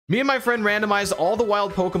Me and my friend randomized all the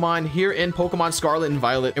wild Pokemon here in Pokemon Scarlet and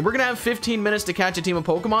Violet, and we're gonna have 15 minutes to catch a team of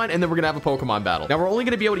Pokemon, and then we're gonna have a Pokemon battle. Now, we're only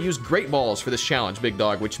gonna be able to use Great Balls for this challenge, big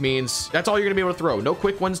dog, which means that's all you're gonna be able to throw. No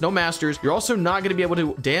quick ones, no masters. You're also not gonna be able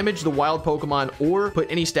to damage the wild Pokemon or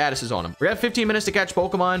put any statuses on them. We're gonna have 15 minutes to catch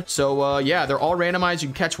Pokemon, so yeah, they're all randomized. You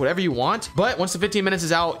can catch whatever you want, but once the 15 minutes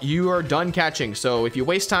is out, you are done catching. So if you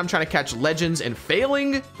waste time trying to catch legends and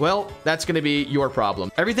failing, well, that's gonna be your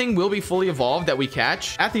problem. Everything will be fully evolved that we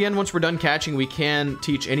catch. At the end, once we're done catching, we can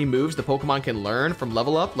teach any moves the Pokemon can learn from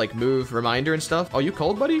level up, like move reminder and stuff. Oh, you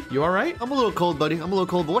cold, buddy? You all right? I'm a little cold, buddy. I'm a little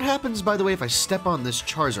cold. But what happens, by the way, if I step on this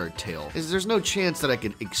Charizard tail? There's no chance that I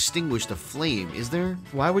can extinguish the flame, is there?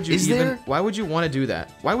 Why would you why would you want to do that?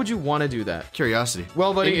 Why would you want to do that? Curiosity.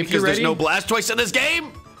 Well, buddy, if you're ready, there's no Blastoise in this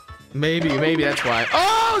game. Maybe that's why.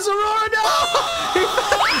 Oh, Zorora, no!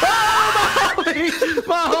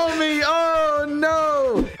 My homie, oh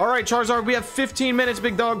no! All right, Charizard, we have 15 minutes,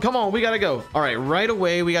 big dog. Come on, we gotta go. All right, right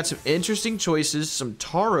away, we got some interesting choices. Some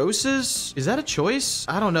Tauroses. Is that a choice?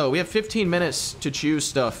 I don't know. We have 15 minutes to choose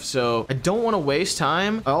stuff, so I don't want to waste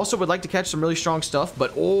time. I also would like to catch some really strong stuff,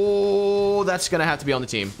 but oh, that's gonna have to be on the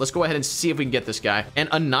team. Let's go ahead and see if we can get this guy. And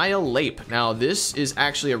Annihilate. Now, this is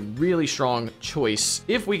actually a really strong choice.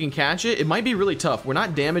 If we can catch it, it might be really tough. We're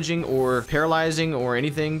not damaging or paralyzing or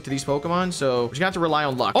anything to these Pokemon, so we're just gonna have to rely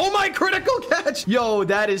on luck. Oh my, critical catch! Yo,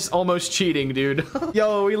 that is almost cheating, dude.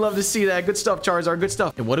 Yo, we love to see that. Good stuff, Charizard. Good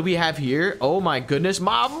stuff. And what do we have here? Oh my goodness,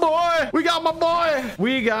 my boy! We got my boy!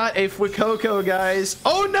 We got a Fuecoco, guys.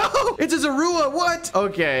 Oh no! It's a Zorua. What?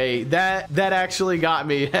 Okay, that actually got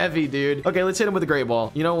me heavy, dude. Okay, let's hit him with a Great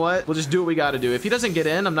Ball. You know what? We'll just do what we gotta do. If he doesn't get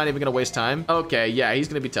in, I'm not even gonna waste time. Okay, yeah, he's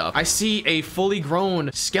gonna be tough. I see a fully grown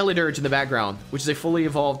Skeledirge in the background, which is a fully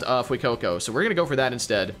evolved Fuecoco. So we're gonna go for that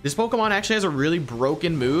instead. This Pokemon actually has a really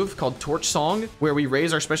broken move called Torch Song, where we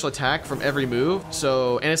raise our special attack from every move.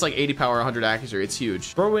 So, and it's like 80 power, 100 accuracy. It's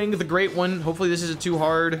huge. Throwing the great one. Hopefully this isn't too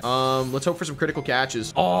hard. Let's hope for some critical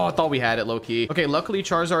catches. Oh, I thought we had it low key. Okay, luckily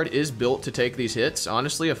Charizard is built to take these hits.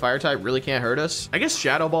 Honestly, a fire type really can't hurt us. I guess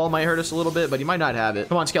Shadow Ball might hurt us a little bit, but he might not have it.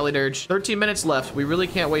 Come on, Skeledirge. 13 minutes left. We really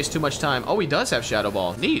can't waste too much time. Oh, he does have Shadow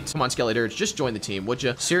Ball. Neat. Come on, Skeledirge. Just join the team, would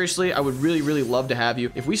you? Seriously, I would really, really love to have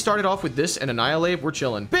you. If we started off with this and Annihilate, we're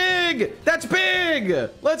chilling. Big! That's big!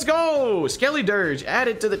 Let's go! Skeledirge, add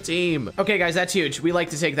it to the team. Okay, guys, that's huge. We like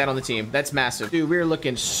to take that on the team. That's massive. Dude, we're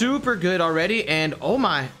looking super good already. And oh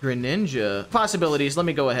my, Greninja. Possibilities. Let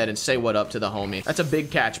me go ahead and say what up to the homie. That's a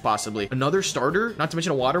big catch, possibly. Another starter, not to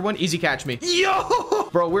mention a water one. Easy catch me. Yo!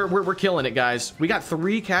 Bro, we're killing it, guys. We got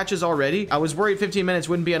 3 catches already. I was worried 15 minutes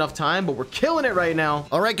wouldn't be enough time, but we're killing it right now.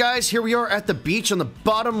 All right, guys, here we are at the beach on the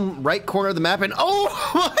bottom right corner of the map. And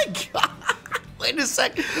oh my God. Wait a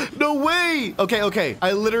sec. No way. Okay.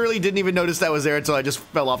 I literally didn't even notice that was there until I just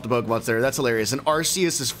fell off the Pokemon there. That's hilarious. And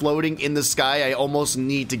Arceus is floating in the sky. I almost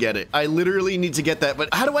need to get it. I literally need to get that.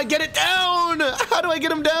 But how do I get it down? How do I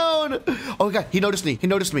get him down? Oh, God. He noticed me. He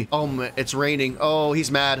noticed me. Oh, man. It's raining. Oh, he's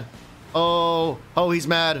mad. Oh, he's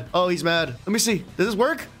mad. Oh, he's mad. Let me see. Does this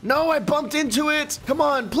work? No, I bumped into it. Come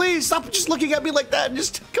on, please stop just looking at me like that.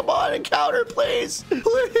 Just come on, encounter, please.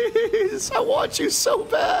 Please. I want you so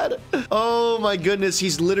bad. Oh my goodness.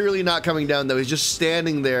 He's literally not coming down though. He's just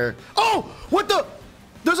standing there. Oh, what the?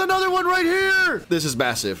 There's another one right here. This is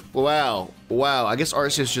massive. Wow. I guess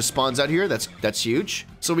Arceus just spawns out here. That's huge.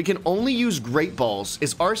 So we can only use Great Balls.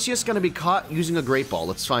 Is Arceus going to be caught using a Great Ball?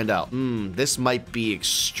 Let's find out. This might be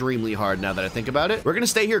extremely hard now that I think about it. We're going to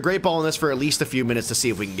stay here Great Balling this for at least a few minutes to see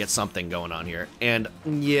if we can get something going on here. And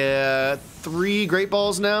yeah, 3 Great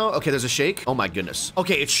Balls now. Okay, there's a shake. Oh my goodness.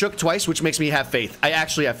 Okay, it shook twice, which makes me have faith. I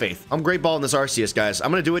actually have faith. I'm Great Balling this Arceus, guys.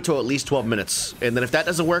 I'm going to do it till at least 12 minutes. And then if that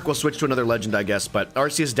doesn't work, we'll switch to another legend, I guess. But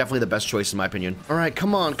Arceus is definitely the best choice in my opinion. All right,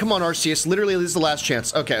 come on, Arceus. Literally, this is the last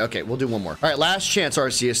chance. Okay, we'll do one more. All right, last chance,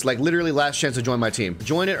 Arceus. Like literally last chance to join my team.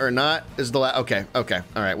 Join it or not is the last. Okay. All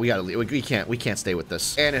right, we gotta leave. We can't stay with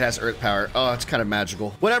this. And it has Earth power. Oh, it's kind of magical.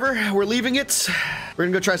 Whatever, we're leaving it. We're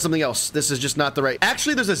gonna go try something else. This is just not the right.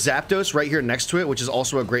 Actually, there's a Zapdos right here next to it, which is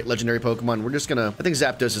also a great legendary Pokemon. We're just gonna. I think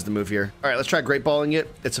Zapdos is the move here. All right, let's try Great Balling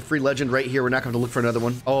it. It's a free legend right here. We're not gonna look for another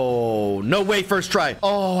one. Oh no way! First try.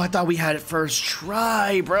 Oh, I thought we had it first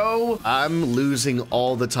try, bro. I'm losing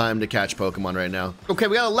all the time to catch Pokemon right now. Okay,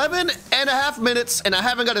 we got 11.5 minutes, and I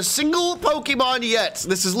haven't got a single Pokemon yet.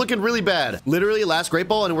 This is looking really bad. Literally, last Great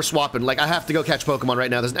Ball, and we're swapping. Like, I have to go catch Pokemon right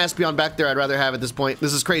now. There's an Espeon back there I'd rather have at this point.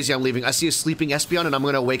 This is crazy. I'm leaving. I see a sleeping Espeon, and I'm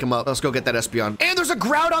gonna wake him up. Let's go get that Espeon. And there's a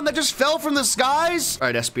Groudon that just fell from the skies. All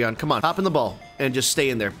right, Espeon, come on. Hop in the ball. and just stay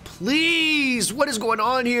in there. Please, what is going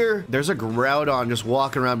on here? There's a Groudon just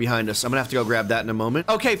walking around behind us. I'm gonna have to go grab that in a moment.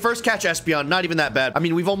 Okay, first catch Espeon, not even that bad. I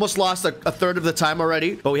mean, we've almost lost a third of the time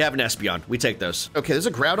already, but we have an Espeon. We take those. Okay, there's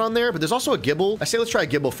a Groudon there, but there's also a Gibble. I say let's try a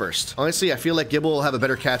Gibble first. Honestly, I feel like Gibble will have a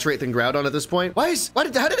better catch rate than Groudon at this point. How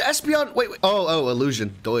did Espeon, wait. Oh,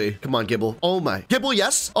 illusion. Doy. Come on, Gibble. Oh my. Gibble,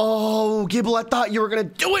 yes. Oh, Gibble, I thought you were gonna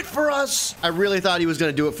do it for us. I really thought he was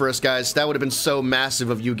gonna do it for us, guys. That would have been so massive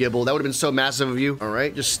of you, Gibble. That would have been so massive of you. All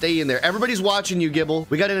right, just stay in there. Everybody's watching you, Gibble.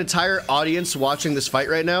 We got an entire audience watching this fight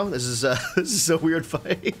right now. This is this is a weird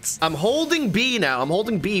fight. I'm holding B now. I'm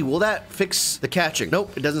holding B. Will that fix the catching?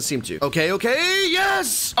 Nope, it doesn't seem to. Okay,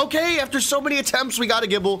 yes. Okay, after so many attempts, we got a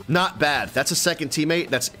Gibble. Not bad. That's a second teammate.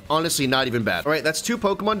 That's honestly not even bad. All right, that's 2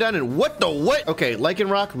 Pokemon down, and what? Okay,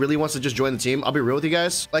 Lycanroc really wants to just join the team. I'll be real with you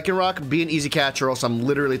guys. Lycanroc, be an easy catch or else I'm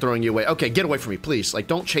literally throwing you away. Okay, get away from me, please. Like,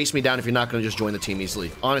 don't chase me down if you're not going to just join the team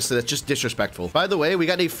easily. Honestly, that's just disrespectful. By the way, we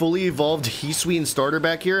got a fully evolved Hisuian starter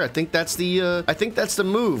back here. I think that's the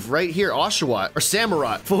move right here. Oshawott or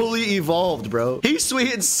Samurott. Fully evolved, bro.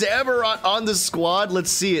 Hisuian Samurott on the squad.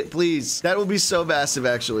 Let's see it, please. That will be so massive,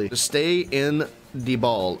 actually. Just stay in the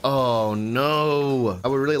ball. Oh no, I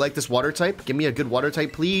would really like this water type. Give me a good water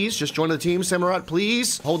type, please. Just join the team, Samurott,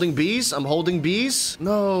 please. Holding bees. I'm holding bees.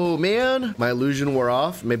 No, man. My illusion wore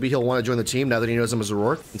off. Maybe he'll want to join the team now that he knows I'm a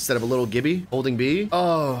Zoroark instead of a little Gibby. Holding bee.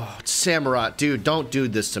 Oh, Samurott, dude, don't do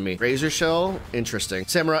this to me. Razor Shell, interesting.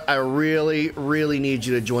 Samurott, I really need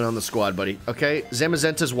you to join on the squad, buddy. Okay,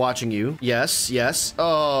 Zamazenta's watching you. Yes.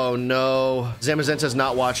 Oh no, Zamazenta's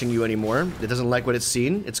not watching you anymore. It doesn't like what it's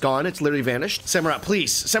seen. It's gone. It's literally vanished. Samurott,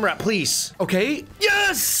 please. Samurott, please. Okay.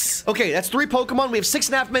 Yes! Okay, that's 3 Pokemon. We have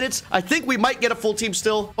 6.5 minutes. I think we might get a full team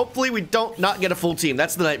still. Hopefully we don't not get a full team.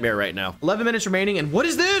 That's the nightmare right now. 11 minutes remaining, and what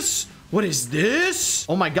is this? What is this?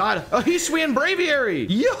 Oh my god. A Hisuian Braviary.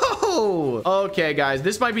 Yo! Okay, guys.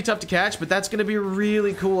 This might be tough to catch, but that's gonna be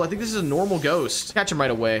really cool. I think this is a normal ghost. Catch him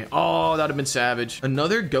right away. Oh, that would have been savage.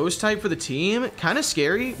 Another ghost type for the team. Kind of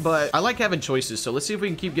scary, but I like having choices, so let's see if we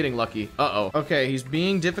can keep getting lucky. Uh-oh. Okay, he's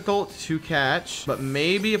being difficult to catch, but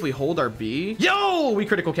maybe if we hold our B. Yo! We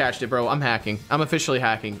critical catched it, bro. I'm hacking. I'm officially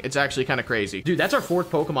hacking. It's actually kind of crazy. Dude, that's our 4th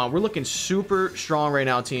Pokemon. We're looking super strong right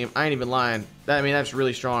now, team. I ain't even lying. I mean, that's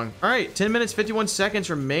really strong. All right, 10 minutes, 51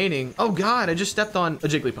 seconds remaining. Oh God, I just stepped on a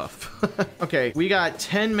Jigglypuff. Okay, we got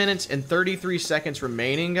 10 minutes and 33 seconds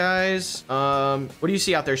remaining, guys. What do you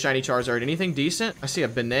see out there, Shiny Charizard? Anything decent? I see a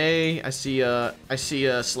Benet. I see a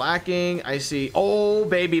Slacking. I see, oh,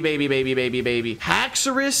 baby.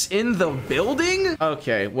 Haxorus in the building?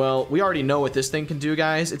 Okay, well, we already know what this thing can do,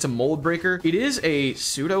 guys. It's a mold breaker. It is a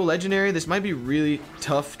pseudo legendary. This might be really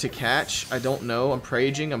tough to catch. I don't know. I'm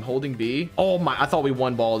Praging. I'm holding B. Oh my, I thought we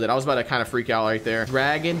one-balled it. I was about to kind of freak out right there.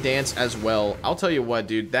 Dragon Dance as well. I'll tell you what,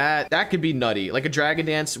 dude, that could be nutty. Like a Dragon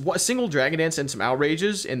Dance, a single Dragon Dance and some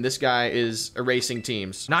outrages, and this guy is erasing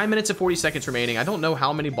teams. 9 minutes and 40 seconds remaining. I don't know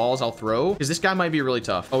how many balls I'll throw, because this guy might be really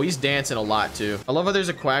tough. Oh, he's dancing a lot too. I love how there's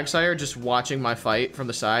a Quagsire just watching my fight from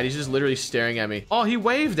the side. He's just literally staring at me. Oh, he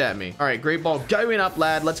waved at me. All right, great ball. Going up,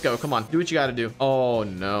 lad. Let's go. Come on, do what you gotta do. Oh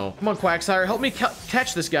no. Come on, Quagsire, help me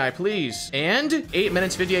catch this guy, please. And 8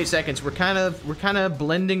 minutes, 58 seconds. We're kind of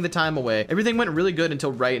blending the time away. Everything went really good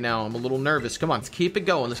until right now. I'm a little nervous. Come on, let's keep it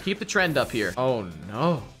going. Let's keep the trend up here. Oh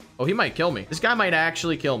no. Oh, he might kill me. This guy might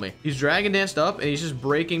actually kill me. He's Dragon Danced up and he's just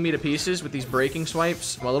breaking me to pieces with these breaking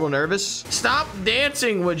swipes. I'm a little nervous. Stop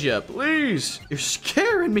dancing, would you? Please. You're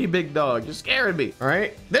scaring me, big dog. You're scaring me. All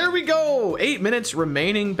right, there we go. 8 minutes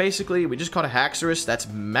remaining, basically. We just caught a Haxorus. That's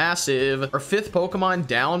massive. Our 5th Pokemon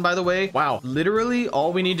down, by the way. Wow. Literally,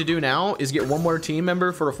 all we need to do now is get one more team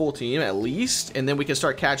member for a full team, at least, and then we can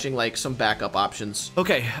start catching, like, some backup options.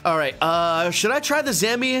 Okay, all right. Should I try the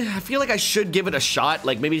Zammy? I feel like I should give it a shot.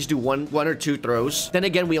 Like, maybe just do one or two throws. Then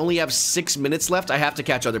again, we only have 6 minutes left. I have to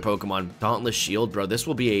catch other Pokemon. Dauntless Shield, bro. This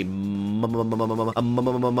will be a monster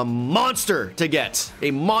to get.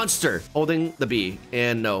 A monster. Holding the B.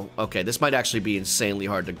 And no. Okay, this might actually be insanely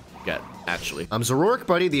hard to get, actually. I'm Zoroark,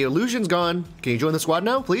 buddy. The illusion's gone. Can you join the squad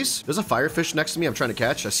now, please? There's a Firefish next to me I'm trying to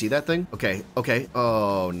catch. I see that thing. Okay.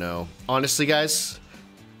 Oh, no. Honestly, guys,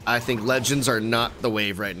 I think legends are not the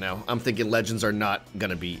wave right now. I'm thinking legends are not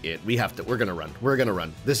gonna be it. We're gonna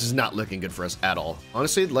run. This is not looking good for us at all.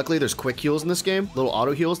 Honestly, luckily there's quick heals in this game. Little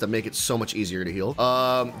auto heals that make it so much easier to heal.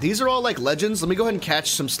 These are all like legends. Let me go ahead and catch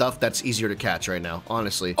some stuff that's easier to catch right now,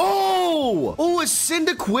 honestly. Oh, a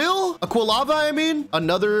Cyndaquil? A Quilava, I mean.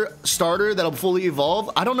 Another starter that'll fully evolve.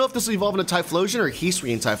 I don't know if this will evolve into Typhlosion or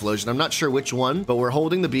Hisuian Typhlosion. I'm not sure which one, but we're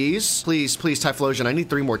holding the bees. Please, Typhlosion. I need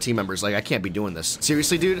 3 more team members. Like, I can't be doing this.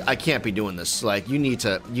 Seriously, dude, I can't be doing this. Like, you need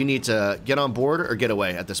to get on board or get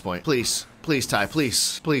away at this point. Please. Please, Ty.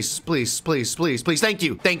 Please. Please, please, please, please, please. Thank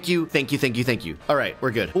you. Thank you. Thank you. Thank you. Thank you. All right,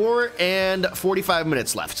 we're good. 4 and 45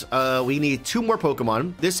 minutes left. We need 2 more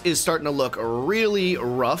Pokemon. This is starting to look really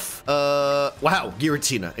rough. Wow,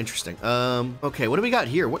 Giratina. Interesting. Okay, what do we got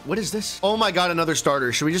here? What is this? Oh my god, another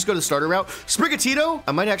starter. Should we just go the starter route? Sprigatito?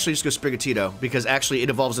 I might actually just go Sprigatito because actually it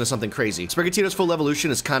evolves into something crazy. Sprigatito's full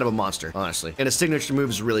evolution is kind of a monster, honestly. And his signature move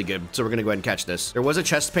is really good. So we're gonna go ahead and catch this. There was a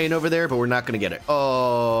chest pain over there, but we're not gonna get it.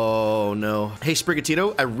 Oh no. Hey,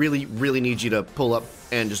 Sprigatito, I really, really need you to pull up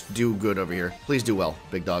and just do good over here. Please do well,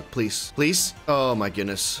 big dog. Please. Please. Oh my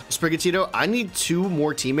goodness. Sprigatito, I need 2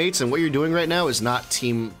 more teammates, and what you're doing right now is not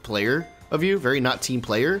team player of you. Very not team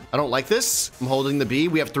player. I don't like this. I'm holding the B.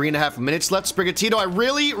 We have 3.5 minutes left. Sprigatito, I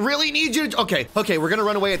really, really need you to... Okay, we're gonna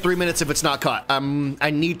run away at 3 minutes if it's not caught. I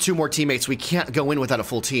need 2 more teammates. We can't go in without a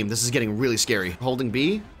full team. This is getting really scary. Holding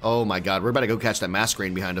B. Oh my god, we're about to go catch that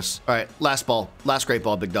Masquerain behind us. All right, last ball. Last great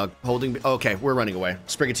ball, big dog. Holding B. Okay, we're running away.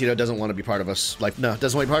 Sprigatito doesn't want to be part of us. Like, no,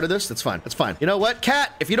 doesn't want to be part of this? That's fine. That's fine. You know what,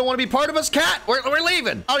 Cat? If you don't want to be part of us, Cat, we're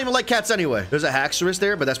leaving. I don't even like cats anyway. There's a Haxorus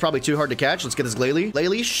there, but that's probably too hard to catch. Let's get this Glalie.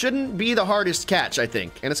 Glalie shouldn't be the hardest catch, I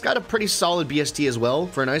think. And it's got a pretty solid BST as well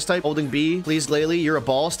for an ice type. Holding B. Please, Glalie, you're a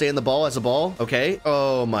ball. Stay in the ball as a ball. Okay.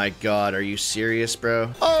 Oh my god, are you serious,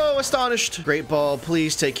 bro? Oh, astonished. Great ball.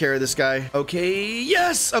 Please take care of this guy. Okay.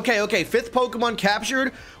 Yes. Okay. 5th Pokemon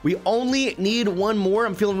captured. We only need 1 more.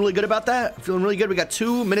 I'm feeling really good about that. I'm feeling really good. We got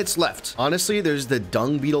 2 minutes left. Honestly, there's the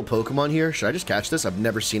Dung Beetle Pokemon here. Should I just catch this? I've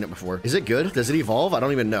never seen it before. Is it good? Does it evolve? I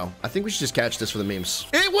don't even know. I think we should just catch this for the memes.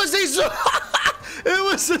 It was a... It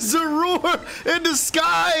was a Zorua in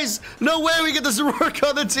disguise. No way we get the Zorua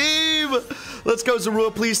on the team. Let's go,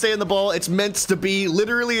 Zorua. Please stay in the ball. It's meant to be.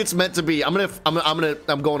 Literally, it's meant to be. I'm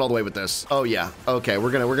going all the way with this. Oh yeah. Okay,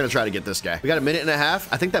 we're gonna try to get this guy. We got 1.5 minutes.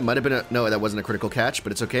 I think that might have been no, that wasn't a critical catch,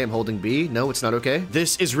 but it's okay. I'm holding B. No, it's not okay.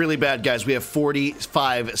 This is really bad, guys. We have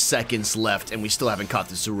 45 seconds left, and we still haven't caught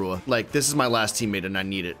the Zorua. Like, this is my last teammate, and I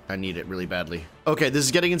need it. I need it really badly. Okay, this is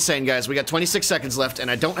getting insane, guys. We got 26 seconds left, and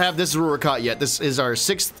I don't have this Zorua caught yet. This is our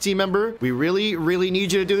 6th team member. We really, really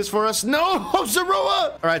need you to do this for us. No, Zorua!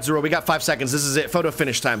 All right, Zorua, we got 5 seconds. This is it. Photo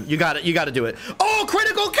finish time. You got it. You got to do it. Oh,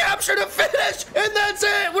 critical capture to finish, and that's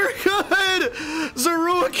it. We're good.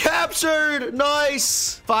 Zorua captured.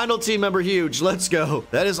 Nice. Final team member, huge. Let's go.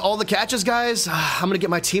 That is all the catches, guys. I'm going to get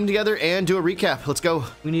my team together and do a recap. Let's go.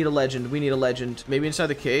 We need a legend. We need a legend. Maybe inside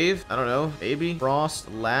the cave. I don't know. Maybe.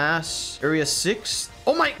 Frost, Lass, Area 6.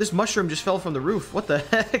 Oh my, this mushroom just fell from the roof. What the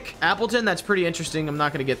heck? Appleton, that's pretty interesting. I'm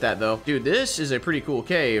not gonna get that though. Dude, this is a pretty cool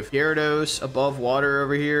cave. Gyarados above water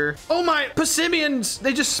over here. Oh my, Passimians!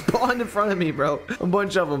 They just spawned in front of me, bro. A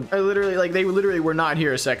bunch of them. They literally were not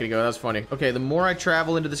here a second ago. That's funny. Okay, the more I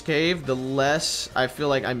travel into this cave, the less I feel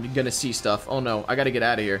like I'm gonna see stuff. Oh no, I gotta get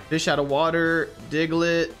out of here. Fish out of water,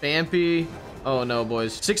 Diglett, Vampy. Oh no,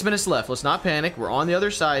 boys. 6 minutes left. Let's not panic. We're on the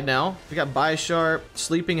other side now. We got Bisharp,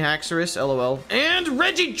 Sleeping Haxorus, LOL, and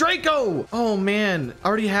Regidraco. Oh man, I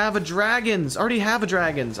already have a dragons. I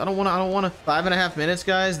don't wanna. 5.5 minutes,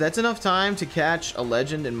 guys. That's enough time to catch a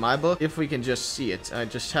legend in my book if we can just see it. I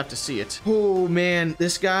just have to see it. Oh man,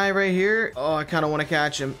 this guy right here. Oh, I kind of want to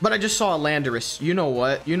catch him, but I just saw a Landorus. You know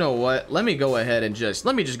what? Let me go ahead and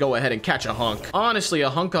go ahead and catch a hunk. Honestly,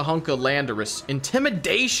 a hunka Landorus.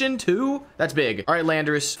 Intimidation too? That's big. All right,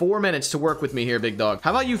 Landorus, 4 minutes to work with me here, big dog. How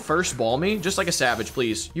about you first ball me? Just like a savage,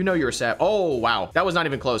 please. You know you're a savage. Oh, wow. That was not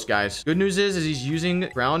even close, guys. Good news is he's using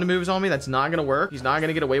ground moves on me. That's not going to work. He's not going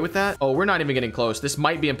to get away with that. Oh, we're not even getting close. This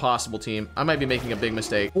might be impossible, team. I might be making a big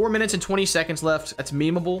mistake. 4 minutes and 20 seconds left. That's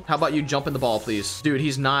memeable. How about you jump in the ball, please? Dude,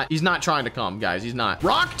 he's not trying to come, guys. He's not.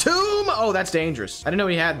 Rock Tomb! Oh, that's dangerous. I didn't know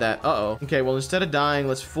he had that. Uh-oh. Okay, well, instead of dying,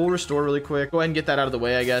 let's full restore really quick. Go ahead and get that out of the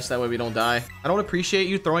way, I guess. That way we don't die. I don't appreciate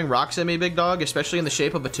you throwing rocks at me, big dog, especially in the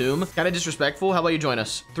shape of a tomb. Kind of disrespectful. How about you join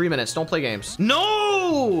us? 3 minutes. Don't play games.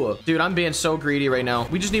 No! Dude, I'm being so greedy right now.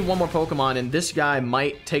 We just need 1 more Pokemon, and this guy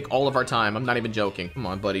might take all of our time. I'm not even joking. Come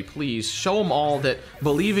on, buddy. Please. Show them all that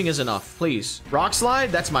believing is enough. Please. Rock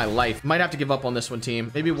Slide? That's my life. Might have to give up on this one,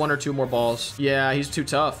 team. Maybe 1 or 2 more balls. Yeah, he's too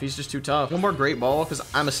tough. He's just too tough. 1 more Great Ball, because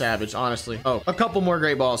I'm a savage, honestly. Oh, a couple more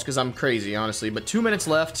Great Balls, because I'm crazy, honestly. But 2 minutes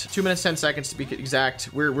left. 2 minutes, 10 seconds to be exact.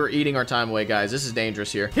 We're eating our time away, guys. This is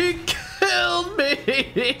dangerous here. He killed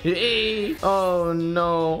me. Oh,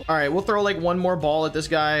 no. All right, we'll throw like 1 more ball at this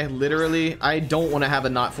guy. Literally, I don't want to have a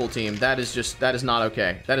not full team. That is not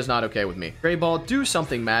okay. That is not okay with me. Great Ball, do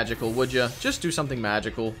something magical, would you? Just do something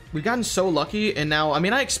magical. We've gotten so lucky, and now, I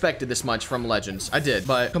mean, I expected this much from Legends. I did,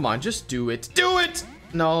 but come on, just do it. Do it!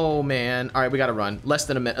 No, man. All right, we gotta run. Less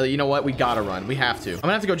than a minute. You know what? We gotta run. We have to. I'm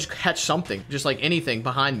gonna have to go just catch something. Just like anything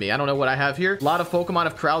behind me. I don't know what I have here. A lot of Pokemon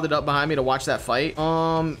have crowded up behind me to watch that fight.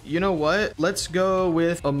 You know what? Let's go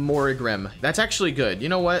with a Morigrim. That's actually good. You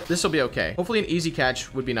know what? This will be okay. Hopefully an easy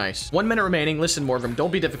catch would be nice. 1 minute remaining. Listen, Morigrim,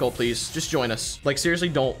 don't be difficult, please. Just join us. Like, seriously,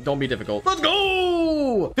 don't be difficult. Let's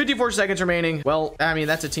go! 54 seconds remaining. Well, I mean,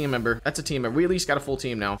 that's a team member. That's a team member. We at least got a full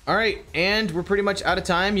team now. All right, and we're pretty much out of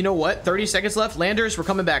time. You know what? 30 seconds left. Landers, we're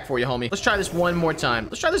coming back for you, homie. Let's try this one more time.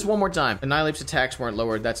 Let's try this one more time. Annihilate's attacks weren't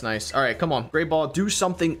lowered. That's nice. All right, come on. Great ball. Do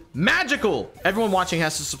something magical. Everyone watching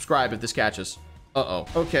has to subscribe if this catches. Uh-oh.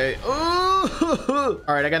 Okay. All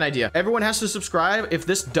right, I got an idea. Everyone has to subscribe if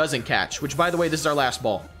this doesn't catch, which, by the way, this is our last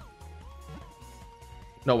ball.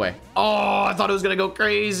 No way. Oh, I thought it was gonna go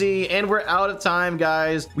crazy. And we're out of time,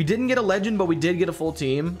 guys. We didn't get a legend, but we did get a full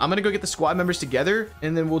team. I'm gonna go get the squad members together,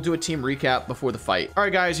 and then we'll do a team recap before the fight. All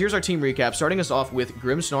right, guys, here's our team recap. Starting us off with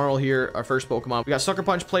Grimmsnarl here, our first Pokemon. We got Sucker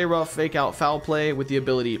Punch, Play Rough, Fake Out, Foul Play with the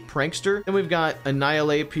ability Prankster. Then we've got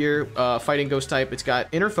Annihilate here, fighting ghost type. It's got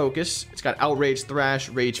Inner Focus. It's got Outrage, Thrash,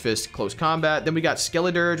 Rage Fist, Close Combat. Then we got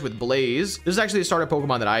Skeledirge with Blaze. This is actually the starter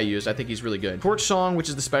Pokemon that I use. I think he's really good. Torch Song, which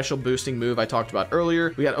is the special boosting move I talked about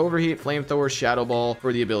earlier. We got Overheat, Flamethrower, Shadow Ball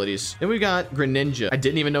for the abilities. Then we've got Greninja. I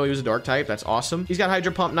didn't even know he was a dark type. That's awesome. He's got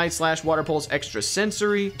Hydro Pump, Night Slash, Water Pulse, Extra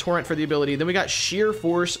Sensory, Torrent for the ability. Then we got Sheer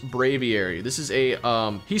Force, Braviary. This is a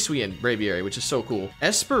Hisuian Braviary, which is so cool.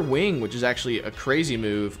 Esper Wing, which is actually a crazy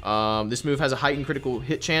move. This move has a heightened critical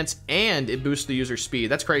hit chance and it boosts the user's speed.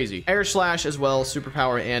 That's crazy. Air Slash as well,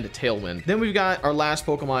 Superpower and Tailwind. Then we've got our last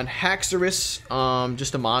Pokemon, Haxorus,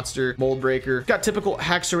 just a monster, Mold Breaker. Got typical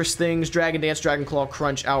Haxorus things, Dragon Dance, Dragon Claw,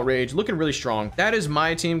 Crunch, Outrage, looking really strong. That is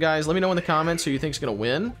my team, guys. Let me know in the comments who you think is gonna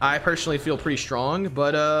win. I personally feel pretty strong,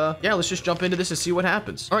 but yeah, let's just jump into this and see what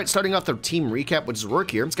happens. All right, starting off the team recap, which is work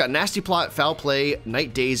here. It's got Nasty Plot, Foul Play,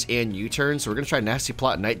 Night Daze, and U-Turn. So we're gonna try Nasty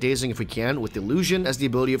Plot, Night Dazing if we can, with Illusion as the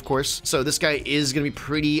ability, of course. So this guy is gonna be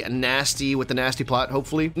pretty nasty with the Nasty Plot,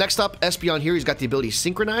 hopefully. Next up, Espeon here, he's got the ability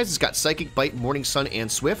Synchronize. It's got Psychic, Bite, Morning Sun,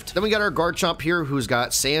 and Swift. Then we got our Garchomp here, who's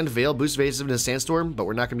got Sand, Veil, Boost Evasiveness, Sandstorm, but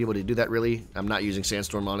we're not gonna be able to do that really. I'm not using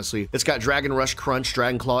Sandstorm, honestly. It's got Dragon Rush, Crunch,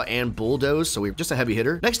 Dragon Claw, and Bulldoze, so we're just a heavy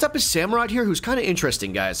hitter. Next up is Samurott here, who's kind of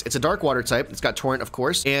interesting, guys. It's a Dark Water type. It's got Torrent, of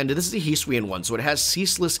course, and this is a Hisuian one, so it has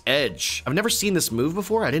Ceaseless Edge. I've never seen this move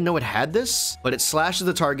before. I didn't know it had this, but it slashes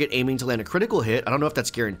the target, aiming to land a critical hit. I don't know if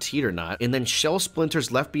that's guaranteed or not. And then Shell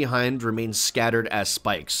Splinters left behind remain scattered as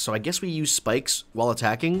spikes. So I guess we use spikes while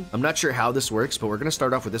attacking. I'm not sure how this works, but we're gonna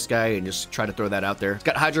start off with this guy and just try to throw that out there. It's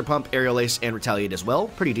got Hydro Pump, Aerial Ace, and Retaliate as well.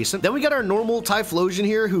 Pretty decent. Then we got our normal Typhlosion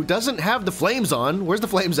here, who doesn't have the flames on. Where's the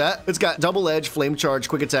flames at? It's got Double Edge, Flame Charge,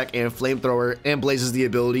 Quick Attack, and Flamethrower, and blazes the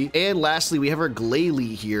ability. And lastly, we have our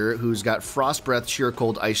Glalie here, who's got Frost Breath, Sheer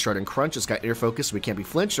Cold, Ice Shard, and Crunch. It's got Inner Focus, so we can't be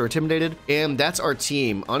flinched or intimidated. And that's our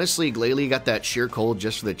team. Honestly, Glalie got that Sheer Cold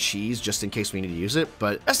just for the cheese, just in case we need to use it.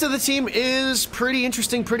 But rest of the team is pretty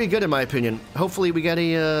interesting, pretty good in my opinion. Hopefully we got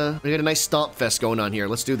a nice stomp fest going on here.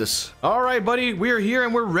 Let's do this. All right, buddy, we're here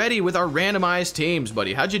and we're ready with our randomized teams,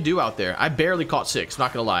 buddy. How'd you do out there? I barely caught 6,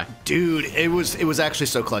 not gonna lie. Dude, it was actually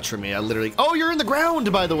so clutch for me. I literally, oh, you're in the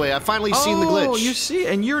ground, by the way. I've finally seen the glitch. Oh, you see,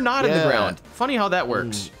 and you're not in the ground. Funny how that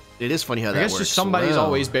works. It is funny how that works. I guess just somebody's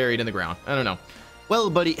always buried in the ground. I don't know. Well,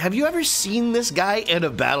 buddy, have you ever seen this guy in a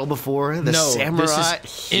battle before? The Samurott.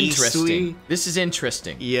 This is interesting. This is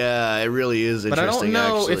interesting. Yeah, it really is interesting. But I don't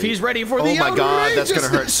know if he's ready for the outrageousness. Oh my god, that's gonna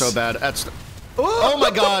hurt so bad. That's. Oh my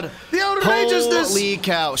god. The outrageousness. Holy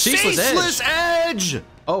cow. Ceaseless Edge.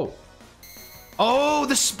 Oh. Oh,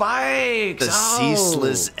 the spikes. The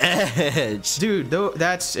Ceaseless Edge. Dude,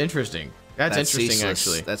 that's interesting. That's interesting, ceaseless.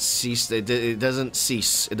 Actually. That's cease. It doesn't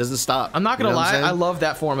cease. It doesn't stop. I'm not gonna lie. I love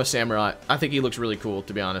that form of Samurott. I think he looks really cool,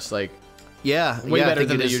 to be honest. Like, yeah, way better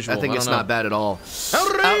than the usual. I think it's not bad at all.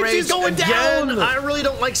 Outrage! He's going down. I really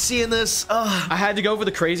don't like seeing this. I had to go for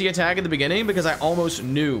the crazy attack at the beginning because I almost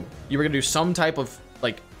knew you were gonna do some type of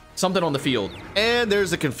like something on the field. And there's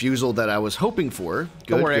the confusal that I was hoping for. Good,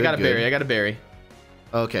 don't worry, I got a berry. I got a berry.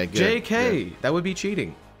 Okay, good. JK, good. That would be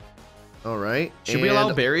cheating. All right. Should we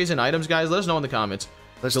allow berries and items, guys? Let us know in the comments.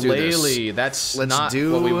 Let's do this. That's not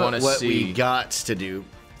what we want to see. We got to do.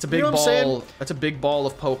 It's a big ball. That's a big ball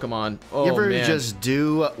of Pokemon. Oh, you ever man. just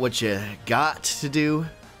do what you got to do?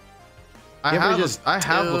 I have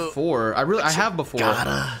before. I have before.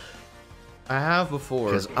 Gotta. I have before.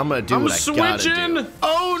 Because I'm gonna do what I gotta do.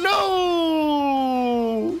 Oh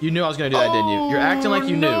no! You knew I was gonna do that, didn't you? You're acting like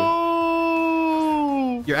you knew.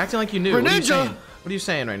 You're acting like you knew. Greninja! What are you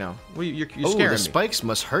saying right now? You're Oh, scaring the me. spikes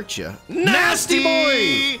must hurt you. Nasty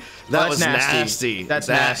boy! That Oh, was that's nasty. That's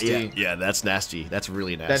nasty. Yeah, that's nasty. That's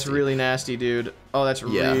really nasty. That's really nasty, dude. Oh, that's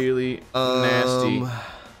Yeah. really nasty.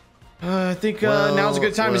 I think now's a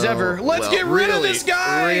good time as ever. Let's get rid of this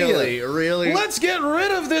guy! Really? Let's get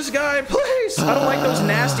rid of this guy, please! I don't like those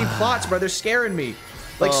nasty plots, bro. They're scaring me.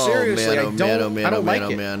 Like, seriously, I don't like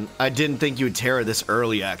it. I didn't think you would tear this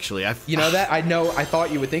early, actually. You know that? I know. I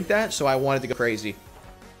thought you would think that, so I wanted to go crazy.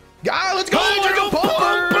 Let's go! Hydro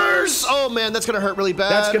pumpers! Oh, man, that's going to hurt really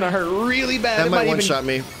bad. That's going to hurt really bad. That might one-shot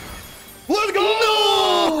me. Let's go!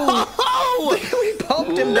 No! We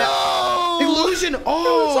pumped him down. Illusion! Oh!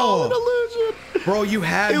 It was all an illusion. Bro, you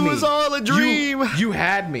had me. It was all a dream. You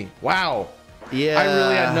had me. Wow. Yeah. I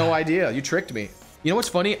really had no idea. You tricked me. You know what's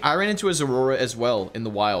funny? I ran into a Zorora as well in the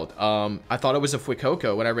wild. I thought it was a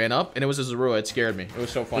Fuecoco when I ran up, and it was a Zorora. It scared me. It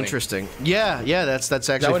was so funny. Interesting. Yeah, that's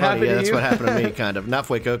actually funny. Yeah, that's what happened to me, kind of. Not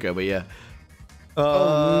Fuecoco, but yeah.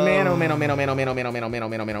 Oh man! Oh man! Oh man! Oh man! Oh man! Oh man! Oh man! Oh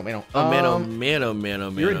man! Oh man! Oh man! Oh man! Oh man!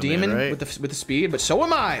 Oh man! You're a demon right? with the speed, but so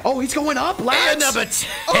am I. Oh, he's going up, lads. Another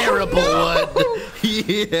terrible one.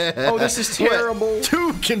 Yeah. Oh, this is terrible. What?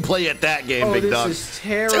 Two can play at that game, big dog. This is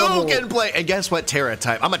terrible. Two can play. And guess what? Terra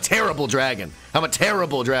type. I'm a terrible dragon. I'm a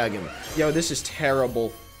terrible dragon. Yo, this is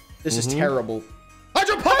terrible. This is terrible.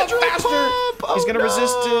 Hydro pump faster. Oh, He's gonna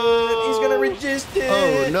resist it. He's gonna resist it.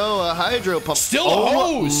 Oh no, a hydro pump. Still a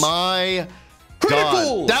hose. Oh my.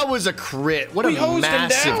 Critical! God, that was a crit. What we a hosed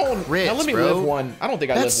massive him down. crit, Now let me bro. live one. I don't think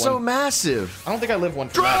I live one. That's so massive. I don't think I live one.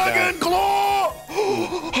 For that Dragon Claw!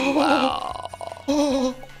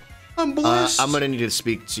 Wow. I'm blessed. I'm gonna need to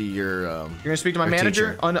speak to your. You're gonna speak to my your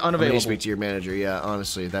manager? teacher. I'm Unavailable. gonna speak to your manager. Yeah,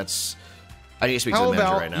 honestly, that's. I need to speak to How the manager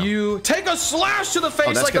about right now. you take a slash to the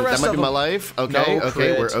face like the rest that might of be them? my life. Okay, No okay,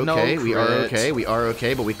 crit, we're okay. no We are crit. okay. We are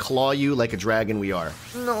okay. But we claw you like a dragon. We are.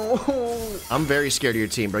 No. I'm very scared of your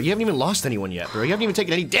team, bro. You haven't even lost anyone yet, bro. You haven't even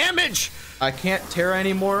taken any damage. I can't Terra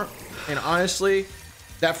anymore, and honestly,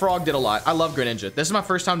 that frog did a lot. I love Greninja. This is my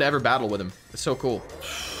first time to ever battle with him. It's so cool.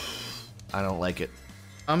 I don't like it.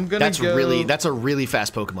 I'm gonna That's go... that's a really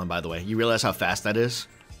fast Pokemon, by the way. You realize how fast that is?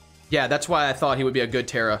 Yeah, that's why I thought he would be a good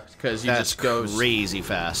Terra, because he That's just goes... crazy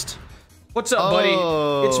fast. What's up, buddy?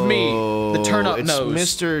 It's me, the turn-up nose.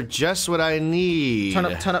 It's Mr. Just What I Need. Turn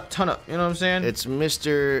up, turn up, turn up. You know what I'm saying? It's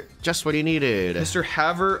Mr. Just What He Needed. Mr.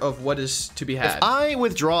 Haver of what is to be had. If I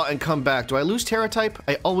withdraw and come back, do I lose Terra type?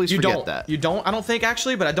 I always forget that. You don't? I don't think,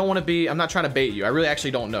 actually, but I don't want to be... I'm not trying to bait you. I really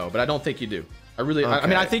actually don't know, but I don't think you do. I really... I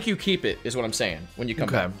mean, I think you keep it, is what I'm saying, when you come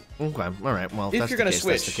back. Okay. All right. Well, If that's you're the gonna case,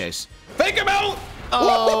 switch. that's the case. Fake him out!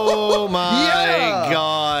 Oh my Yeah!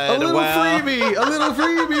 God! A little freebie! A little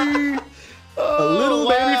freebie! A little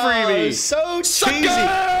baby freebie! So cheesy!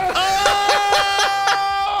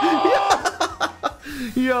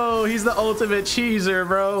 Yo, he's the ultimate cheeser,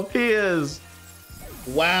 bro. He is.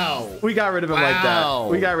 Wow! We got rid of him like that. Wow.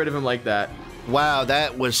 We got rid of him like that. Wow,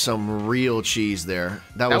 that was some real cheese there.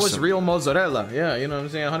 That was some, real mozzarella. Yeah, you know what I'm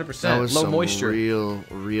saying? 100%. that was Low some moisture.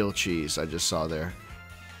 real cheese I just saw there.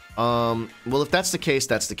 Well, if that's the case,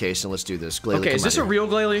 that's the case, and let's do this. Glalie, Okay, is this a real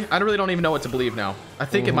Glalie? I really don't even know what to believe now. I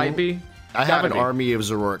think it might be. I have an Gotta be. army of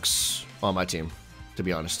Zoroarks on my team, to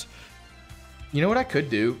be honest. You know what I could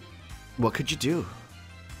do? What could you do?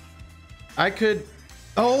 I could...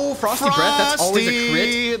 Oh, Frosty Breath. That's always a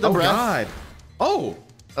crit. The Oh, breath. God. Oh.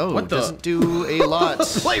 Oh, What it the? doesn't do a lot.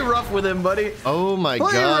 Play rough with him, buddy. Oh my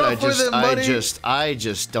Play God! rough with him, buddy. I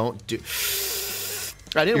just don't do.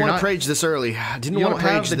 I didn't You're want not- to rage this early. I didn't You want don't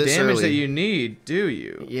to have rage the this damage early. that you need, do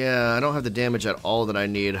you? Yeah, I don't have the damage at all that I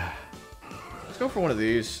need. Let's go for one of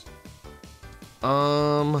these.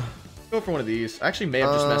 Um. Go for one of these. I actually may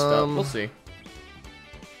have just messed up. We'll see.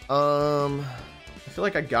 I feel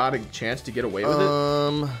like I got a chance to get away with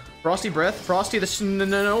it. Frosty Breath. Frosty the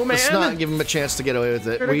Snowman. Let's not give him a chance to get away with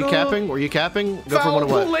it. Were you Critical. capping? Were you capping? Go for one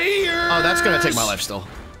of what? Players. Oh, that's gonna take my life still.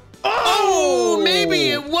 Oh, maybe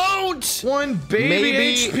it won't. One baby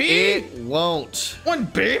Maybe HP. it won't. One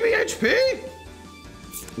baby HP.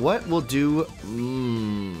 What will do?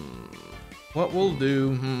 What will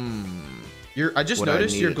do? I just What I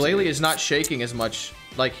noticed need your it to Glalie do. is not shaking as much,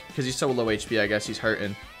 like, because he's so low HP. I guess he's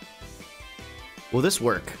hurting. Will this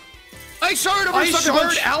work? I sharded him. I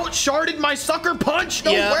sharded my sucker punch.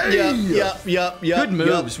 No way. Yep. Good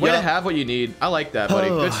moves. Way to have what you need. I like that, buddy.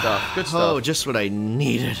 Good stuff. Good stuff. Oh, just what I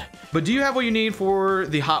needed. But do you have what you need for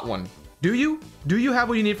the hot one? Do you? Do you have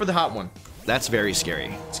what you need for the hot one? That's very scary.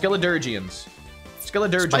 Skeledurgians.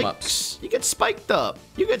 Skeledurgium ups. Spikes. You get spiked up.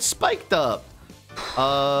 You get spiked up.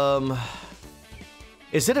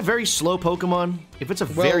 Is it a very slow Pokemon? If it's a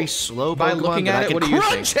very slow Pokemon, by looking at it, what do you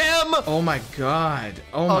think? Crunch him! Oh my god.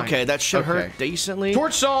 Oh my. Okay, that should hurt decently.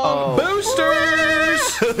 Torch song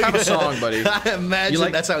boosters. Have a song, buddy. I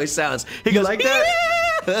imagine that's how he sounds. He goes like that.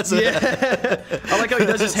 That's I like how he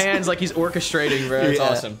does his hands like he's orchestrating, bro. It's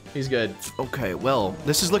awesome. He's good. Okay, well,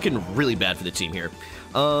 this is looking really bad for the team here.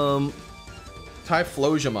 Typhlosion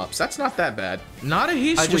ups. That's not that bad. Not a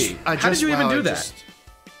Hisui. How did you even do that?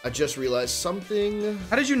 I just realized something.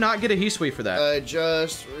 How did you not get a Hisui for that? I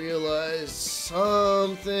just realized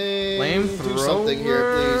something. Flamethrower. Do something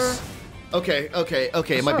here, please. Okay.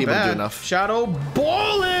 It might be able to do enough. Shadow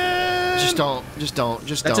Ballin'! Just don't.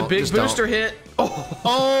 That's a big booster hit.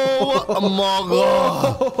 Oh my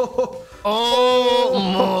god. Oh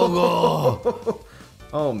my god.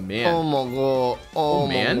 Oh man. Oh my god. Oh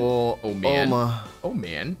man. Oh man. Oh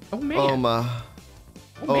man. Oh man. Oh my.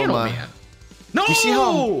 Oh man. No!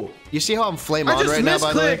 You see how I'm flame on right now,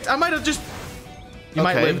 by the way? I might have just... You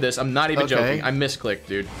might live this. I'm not even joking. I misclicked,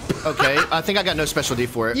 dude. Okay, I think I got no special D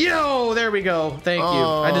for it. Yo, there we go. Thank you.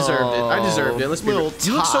 I deserved it. I deserved it. Let's be real.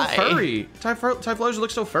 You look so furry. Typhlosion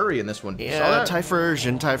looks so furry in this one. Yeah,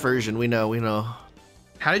 Typhlosion. We know.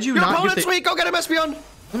 How did you Your not opponent's get the... weak. Go get him, Espeon.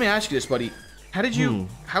 Let me ask you this, buddy. How did you...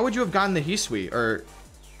 How would you have gotten the Hisui? Or...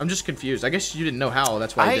 I'm just confused. I guess you didn't know how.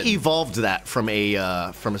 That's why I evolved that from a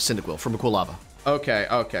Cyndaquil, from a Quilava. Okay,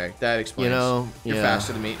 that explains. You know, you're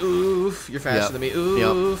faster than me. Oof, you're faster than me.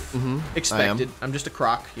 Oof. Expected. I'm just a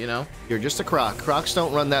croc, you know. You're just a croc. Crocs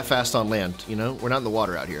don't run that fast on land, you know. We're not in the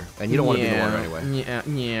water out here, and you don't want to be in the water anyway.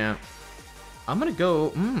 Yeah. I'm gonna go.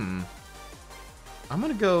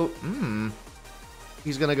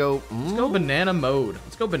 He's gonna go. Let's go banana mode.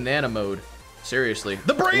 Seriously,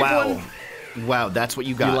 the brave one. Wow, that's what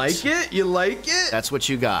you got. You like it? That's what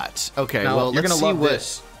you got. Okay, now, well, you're let's gonna see love what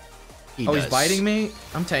this. He's biting me.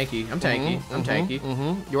 I'm tanky.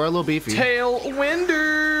 You are a little beefy.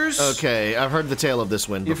 Tailwinders. Okay, I've heard the tale of this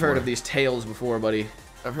wind before. You've heard of these tails before, buddy.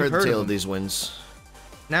 I've heard the tale of these winds.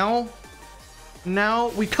 Now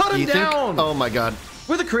we cut him down. Oh my god.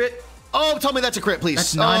 With a crit. Oh, tell me that's a crit, please.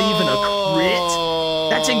 That's not even a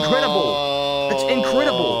crit. That's incredible.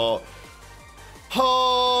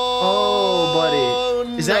 Oh,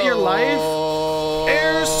 buddy. Is that your life?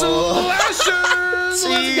 Air Slasher!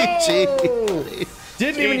 Let's go!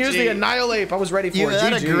 Didn't even use the Annihilate. I was ready for it. You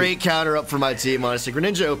had a great counter up for my team, honestly.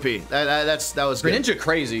 Greninja OP. That was good. Greninja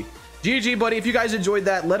crazy. GG, buddy. If you guys enjoyed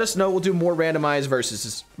that, let us know. We'll do more randomized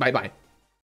versus. Bye-bye.